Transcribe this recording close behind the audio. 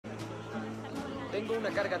Tengo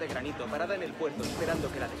una carga de granito parada en el puerto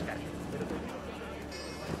esperando que la descargue. Pero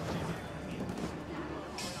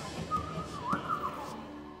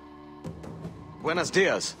Buenos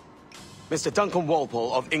dias. Mr. Duncan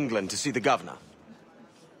Walpole of England to see the governor.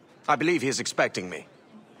 I believe he is expecting me.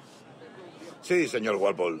 Sí, señor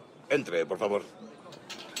Walpole. Entre, por favor.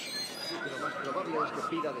 Lo más probable es que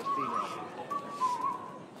pida destino.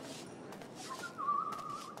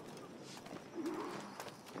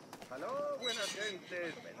 ¡Aló, buenas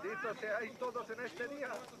gentes! ¡Benditos seáis todos en este día!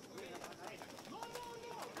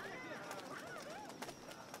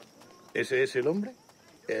 ¿Ese es el hombre?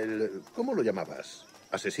 ¿Cómo lo llamabas?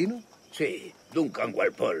 ¿Asesino? Sí, Duncan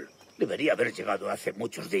Walpole. Debería haber llegado hace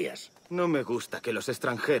muchos días. no me gusta que los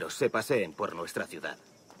extranjeros se paseen por nuestra ciudad.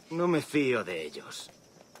 No me fío de ellos.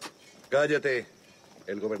 Cállate.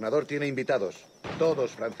 El gobernador tiene invitados.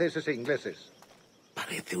 Todos franceses e ingleses.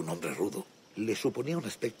 Parece un hombre rudo. Le suponía un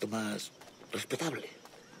aspecto más respetable.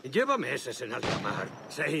 Lleva meses en alta mar.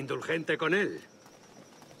 Sé indulgente con él.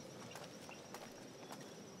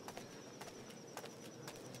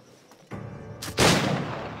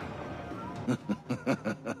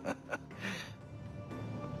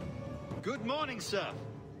 Good morning, sir.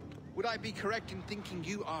 Would I be correct in thinking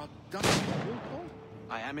you are Duncan Walpole?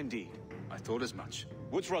 I am indeed. I thought as much.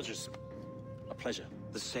 Woods Rogers. A pleasure.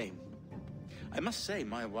 The same. I must say,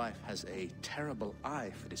 my wife has a terrible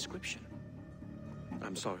eye for description.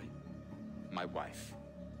 I'm sorry. My wife.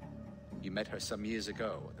 You met her some years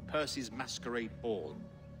ago at the Percy's Masquerade Ball.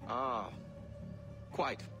 Ah,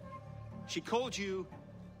 quite. She called you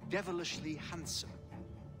devilishly handsome.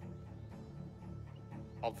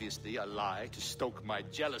 Obviously a lie to stoke my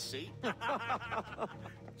jealousy.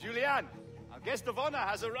 Julianne, our guest of honor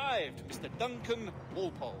has arrived, Mr. Duncan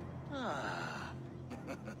Walpole. Ah.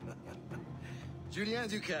 Julien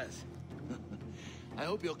Ducasse. I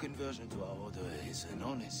hope your conversion to our order is an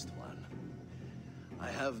honest one. I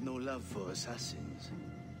have no love for assassins,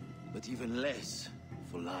 but even less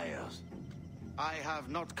for liars. I have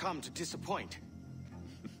not come to disappoint.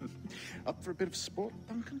 Up for a bit of sport,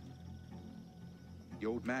 Duncan? The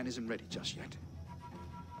old man isn't ready just yet.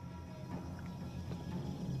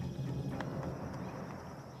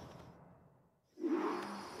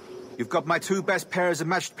 You've got my two best pairs of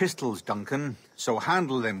matched pistols, Duncan, so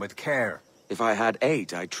handle them with care. If I had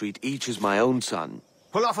 8, I'd treat each as my own son.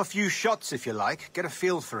 Pull off a few shots if you like. Get a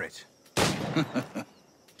feel for it.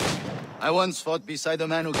 I once fought beside a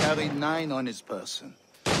man who carried 9 on his person.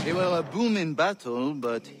 They were a boom in battle,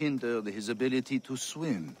 but hindered his ability to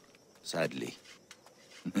swim, sadly.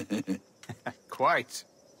 Quite.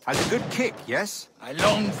 Has a good kick, yes? I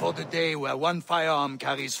long for the day where one firearm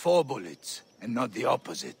carries 4 bullets, and not the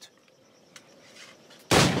opposite.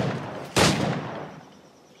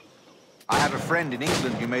 I have a friend in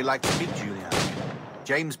England you may like to meet, Julian.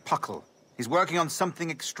 James Puckle. He's working on something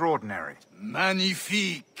extraordinary.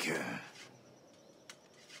 Magnifique.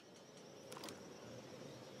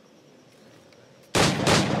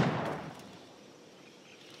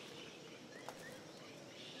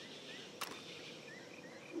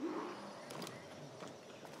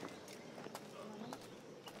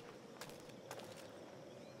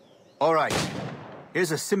 All right.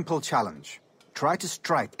 Here's a simple challenge. Try to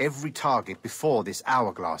strike every target before this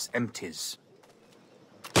hourglass empties.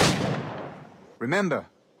 Remember,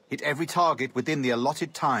 hit every target within the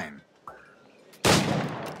allotted time.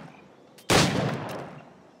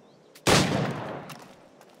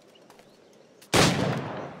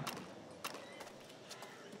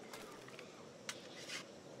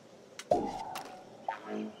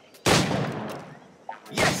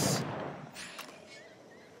 Yes!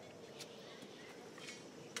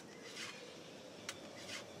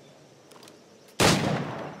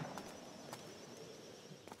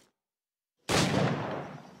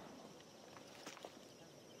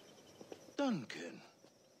 Duncan,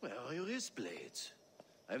 where are your wrist blades?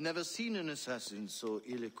 I've never seen an assassin so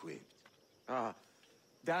ill-equipped. Ah,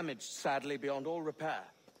 damaged sadly beyond all repair.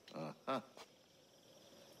 Uh-huh.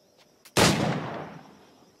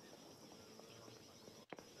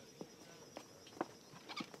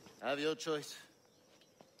 Have your choice.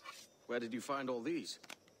 Where did you find all these?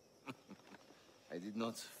 I did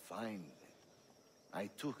not find them. I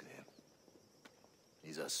took them.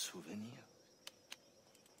 These are souvenirs.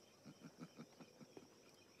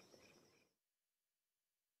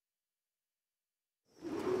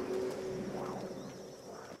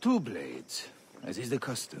 Two blades, as is the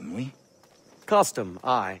custom, oui? Custom,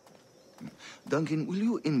 aye. Duncan, will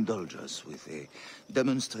you indulge us with a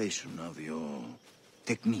demonstration of your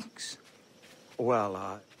techniques?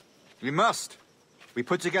 Well, We must. We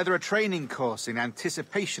put together a training course in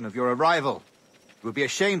anticipation of your arrival. It would be a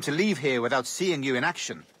shame to leave here without seeing you in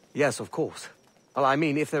action. Yes, of course. Well, I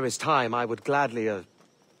mean, if there is time, I would gladly,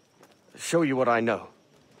 show you what I know.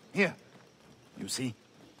 Here. You see?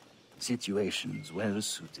 Situations well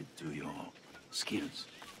suited to your skills.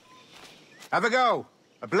 Have a go.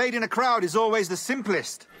 A blade in a crowd is always the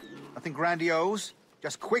simplest. Nothing grandiose,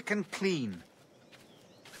 just quick and clean.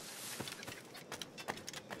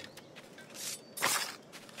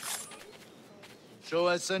 Show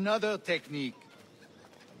us another technique.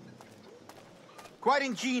 Quite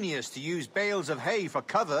ingenious to use bales of hay for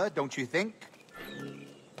cover, don't you think?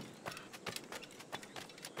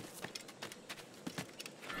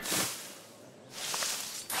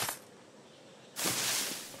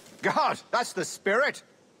 God, that's the spirit!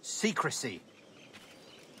 Secrecy.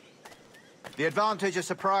 The advantage of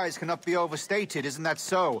surprise cannot be overstated, isn't that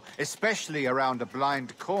so? Especially around a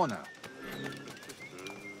blind corner.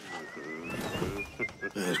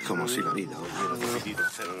 Es como si la vida hubiera decidido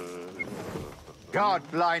hacer. God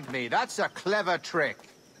blind me, that's a clever trick.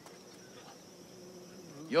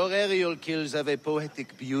 Your aerial kills have a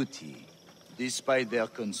poetic beauty, despite their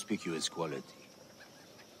conspicuous quality.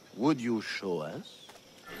 Would you show us?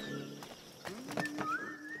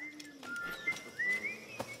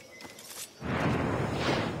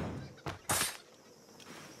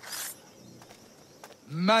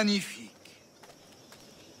 Magnifique.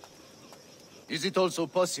 Is it also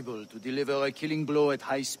possible to deliver a killing blow at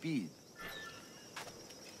high speed?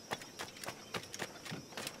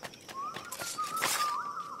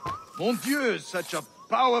 Mon Dieu, such a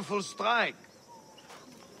powerful strike!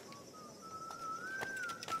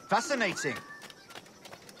 Fascinating.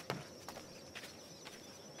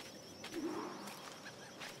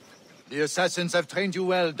 The assassins have trained you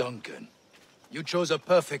well, Duncan. You chose a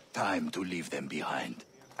perfect time to leave them behind.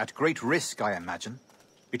 At great risk, I imagine.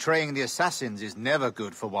 Betraying the assassins is never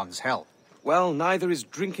good for one's health. Well, neither is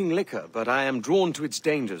drinking liquor, but I am drawn to its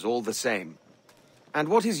dangers all the same. And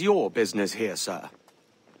what is your business here, sir?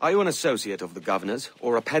 Are you an associate of the governor's,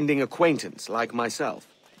 or a pending acquaintance like myself?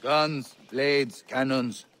 Guns, blades,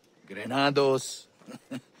 cannons, grenados.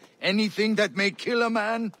 Anything that may kill a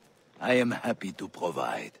man, I am happy to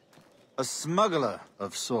provide. A smuggler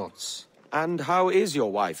of sorts. And how is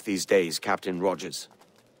your wife these days, Captain Rogers?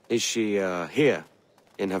 Is she, here,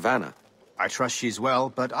 in Havana? I trust she's well,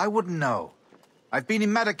 but I wouldn't know. I've been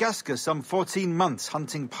in Madagascar some 14 months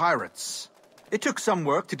hunting pirates. It took some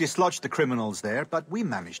work to dislodge the criminals there, but we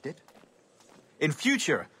managed it. In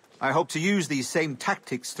future, I hope to use these same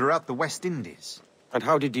tactics throughout the West Indies. And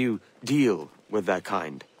how did you deal with their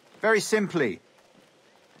kind? Very simply.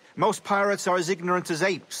 Most pirates are as ignorant as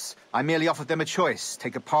apes. I merely offered them a choice.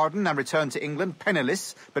 Take a pardon and return to England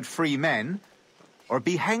penniless, but free men, or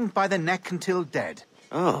be hanged by the neck until dead.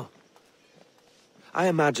 Oh. I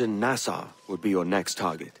imagine Nassau would be your next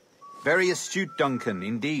target. Very astute, Duncan,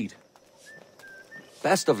 indeed.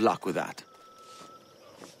 Best of luck with that.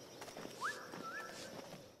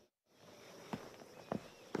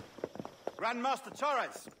 Grandmaster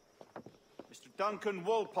Torres, Mr. Duncan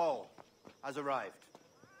Walpole has arrived.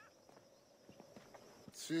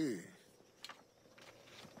 See.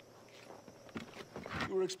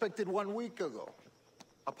 You were expected 1 week ago.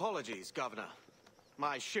 Apologies, Governor.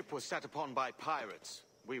 My ship was set upon by pirates.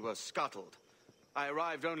 We were scuttled. I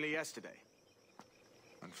arrived only yesterday.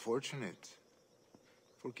 Unfortunate.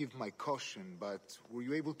 Forgive my caution, but were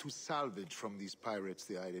you able to salvage from these pirates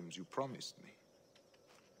the items you promised me?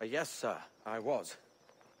 Yes, sir, I was.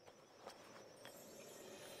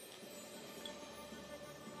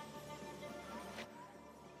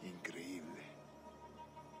 Increíble.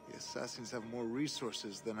 The assassins have more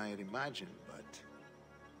resources than I had imagined, but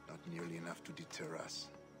not nearly enough to deter us.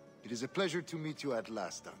 It is a pleasure to meet you at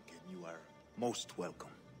last, Duncan. You are most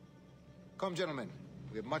welcome. Come, gentlemen.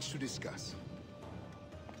 We have much to discuss.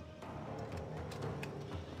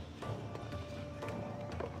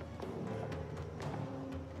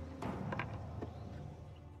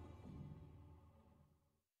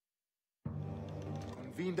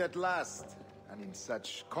 Convened at last, and in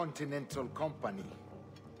such continental company.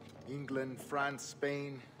 England, France,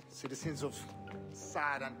 Spain, citizens of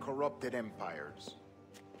sad and corrupted empires.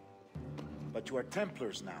 But you are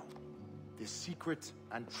Templars now, the secret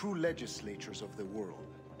and true legislators of the world.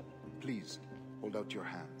 Please, hold out your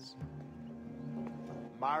hands.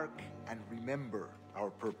 Mark and remember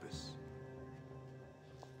our purpose.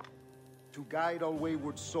 To guide all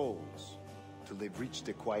wayward souls till they've reached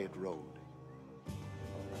a quiet road.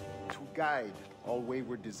 To guide all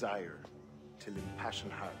wayward desire till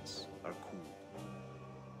impassioned hearts are cool.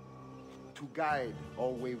 To guide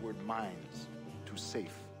all wayward minds to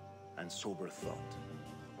safe and sober thought.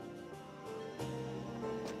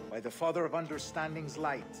 By the Father of Understanding's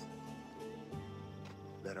light,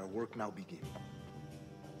 let our work now begin.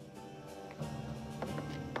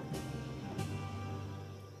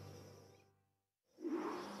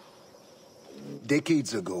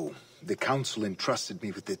 Decades ago, the Council entrusted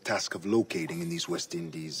me with the task of locating in these West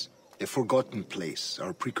Indies a forgotten place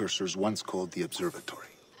our precursors once called the Observatory.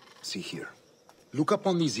 See here. Look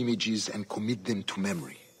upon these images and commit them to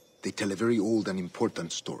memory. They tell a very old and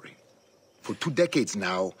important story. For 2 decades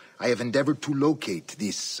now, I have endeavored to locate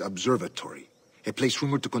this observatory, a place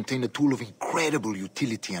rumored to contain a tool of incredible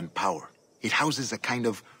utility and power. It houses a kind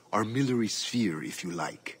of armillary sphere, if you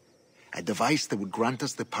like. A device that would grant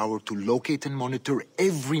us the power to locate and monitor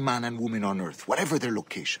every man and woman on Earth, whatever their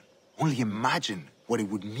location. Only imagine what it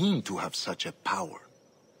would mean to have such a power.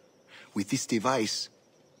 With this device,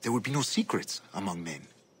 there would be no secrets among men,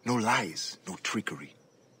 no lies, no trickery.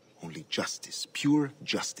 Only justice, pure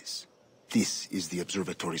justice. This is the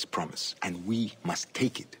observatory's promise, and we must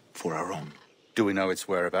take it for our own. Do we know its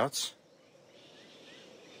whereabouts?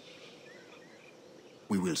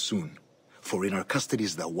 We will soon. For in our custody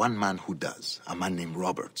is the one man who does, a man named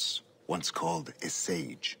Roberts, once called a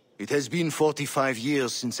sage. It has been 45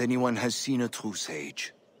 years since anyone has seen a true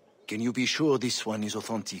sage. Can you be sure this one is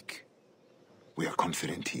authentic? We are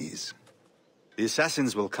confident he is. The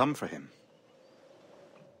assassins will come for him.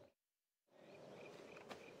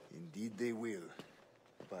 Indeed they will.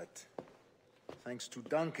 But thanks to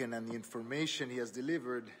Duncan and the information he has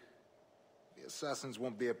delivered, the assassins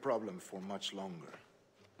won't be a problem for much longer.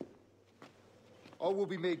 All will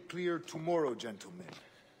be made clear tomorrow, gentlemen,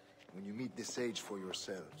 when you meet the sage for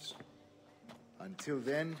yourselves. Until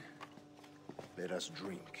then, let us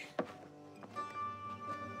drink.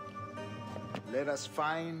 Let us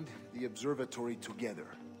find the observatory together.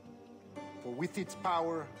 For with its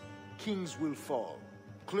power, kings will fall,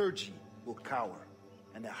 clergy will cower,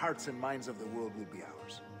 and the hearts and minds of the world will be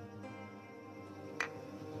ours.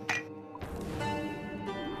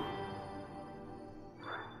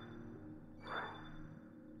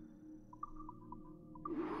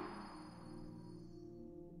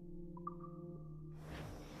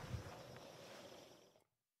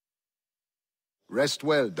 Rest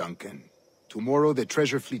well, Duncan. Tomorrow the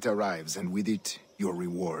treasure fleet arrives, and with it, your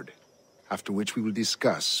reward. After which we will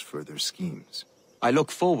discuss further schemes. I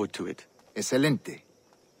look forward to it. Excelente.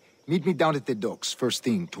 Meet me down at the docks first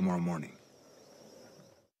thing tomorrow morning.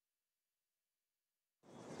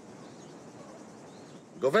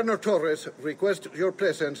 Governor Torres requests your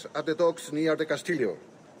presence at the docks near the Castillo.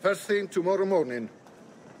 First thing tomorrow morning.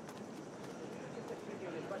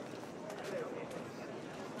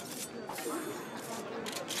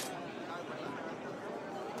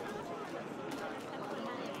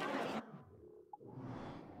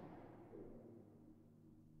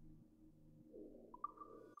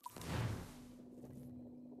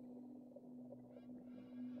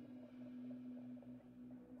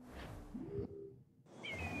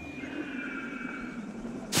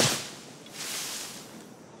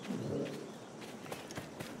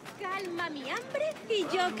 Calma mi hambre y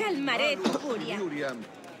yo calmaré tu furia. Miriam,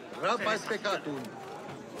 rapa est peccatum.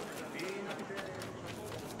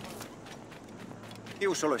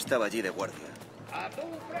 Yo solo estaba allí de guardia.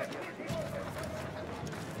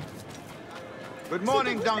 Good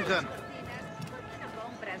morning, Duncan.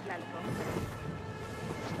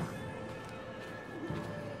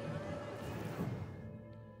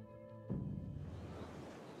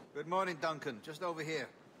 Good morning, Duncan. Just over here.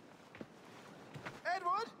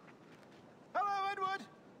 Edward? Hello, Edward.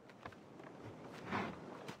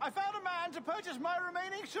 I found a man to purchase my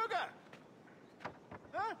remaining sugar.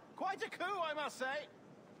 Huh? Quite a coup, I must say.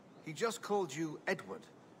 He just called you Edward.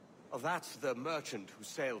 Oh, that's the merchant who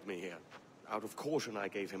sailed me here. Out of caution, I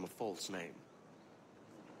gave him a false name.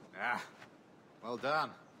 Ah, well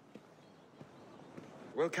done.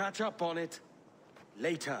 We'll catch up on it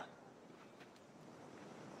later.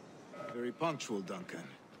 Very punctual, Duncan.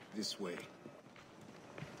 This way.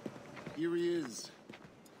 Here he is.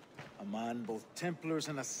 A man both Templars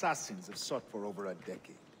and assassins have sought for over a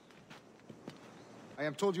decade. I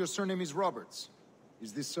am told your surname is Roberts.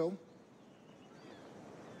 Is this so?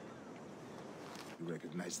 You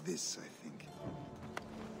recognize this, I think.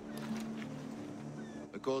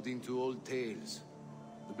 According to old tales,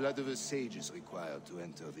 the blood of a sage is required to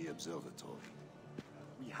enter the observatory.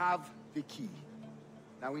 We have the key.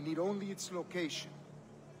 Now we need only its location.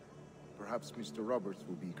 Perhaps Mr. Roberts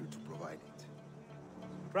will be eager to provide it.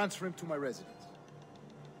 Transfer him to my residence.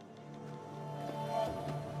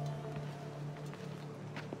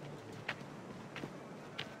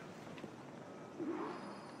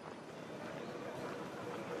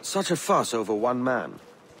 Such a fuss over one man.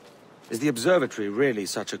 Is the observatory really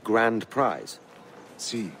such a grand prize?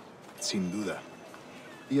 Sí, sin duda.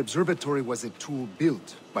 The observatory was a tool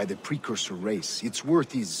built by the precursor race. Its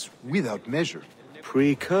worth is without measure.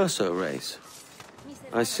 Precursor race?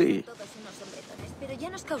 I see.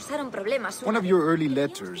 One of your early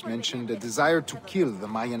letters mentioned a desire to kill the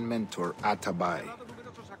Mayan mentor, Atabay.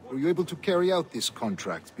 Were you able to carry out this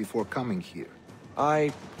contract before coming here?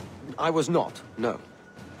 I was not, no.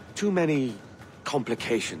 Too many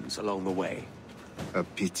complications along the way. A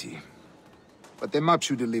pity. But the maps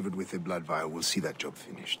you delivered with the blood vial will see that job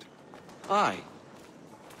finished. Aye.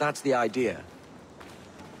 That's the idea.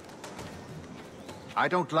 I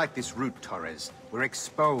don't like this route, Torres. We're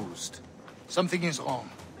exposed. Something is wrong.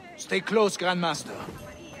 Stay close, Grandmaster.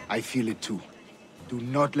 I feel it too. Do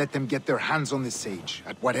not let them get their hands on the sage,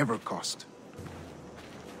 at whatever cost.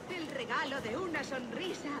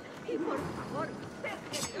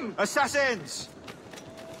 Assassins!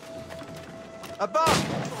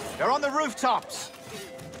 Above! They're on the rooftops!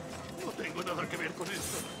 No tengo nada que ver con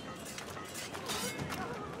esto.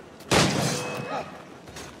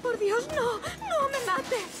 Por Dios, no. No me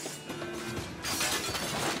mate.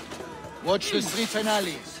 Watch the streets and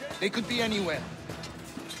alleys. They could be anywhere.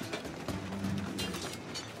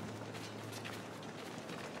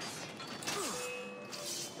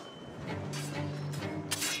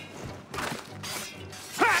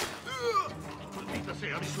 Maldita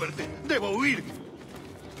sea mi suerte. Debo huir.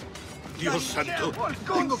 Dios santo.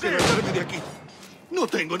 Tengo que largarme de aquí. No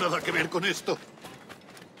tengo nada que ver con esto.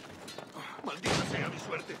 Maldita sea mi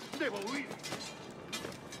suerte. Debo huir.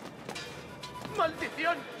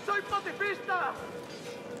 ¡Maldición! ¡Soy pacifista!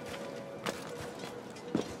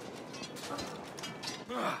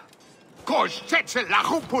 ¡Koschetze la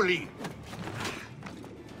Jupuli!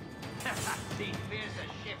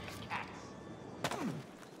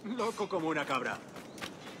 Loco como una cabra.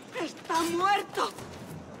 ¡Está muerto!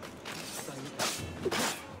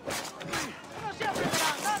 ¡No se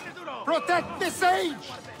atreverá! ¡Dale duro! Protect the sage!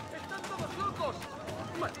 ¡Están todos locos!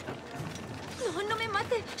 No, no me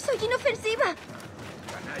mate. Soy inofensiva.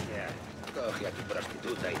 Canalla, coge a tu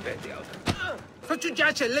prostituta y vete a otra.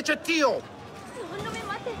 ¡Facciugiace, leche tío! No, no me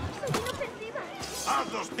mate. Soy inofensiva.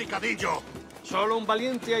 ¡Hazlos picadillo! Solo un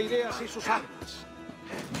valiente a ideas y sus armas.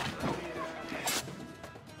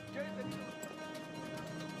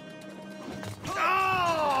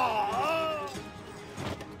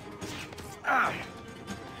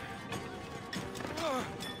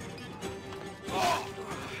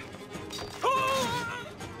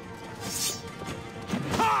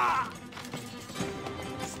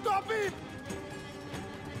 Stop it!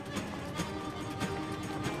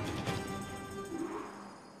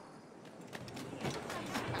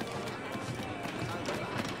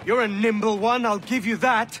 You're a nimble one, I'll give you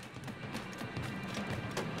that.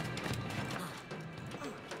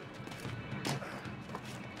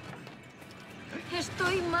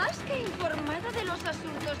 Estoy más que informada de los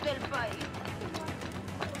asuntos del país.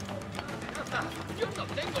 Yo no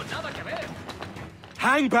tengo nada que ver.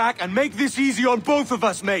 Hang back and make this easy on both of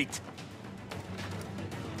us, mate.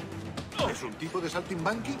 ¿Es un tipo de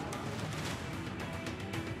saltimbanqui?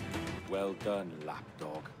 Well done,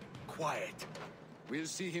 lapdog. Quiet. We'll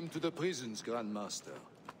see him to the prisons, Grandmaster.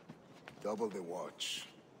 Double the watch.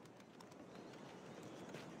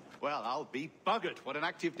 Well, I'll be buggered. What an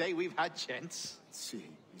active day we've had, gents. See,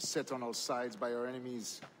 beset on all sides by our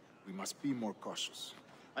enemies, we must be more cautious.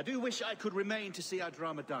 I do wish I could remain to see our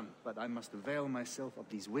drama done, but I must avail myself of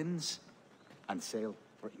these winds and sail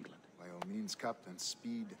for England. By all means, Captain,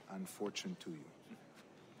 speed and fortune to you.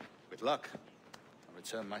 With luck, I'll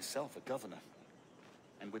return myself a governor.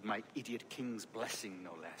 And with my idiot king's blessing,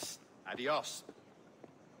 no less. Adios.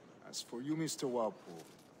 As for you, Mr. Walpole,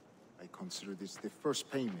 I consider this the first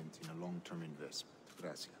payment in a long-term investment.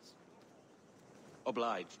 Gracias.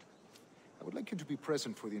 Obliged. I would like you to be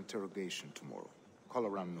present for the interrogation tomorrow. Call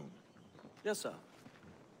around noon. Yes, sir.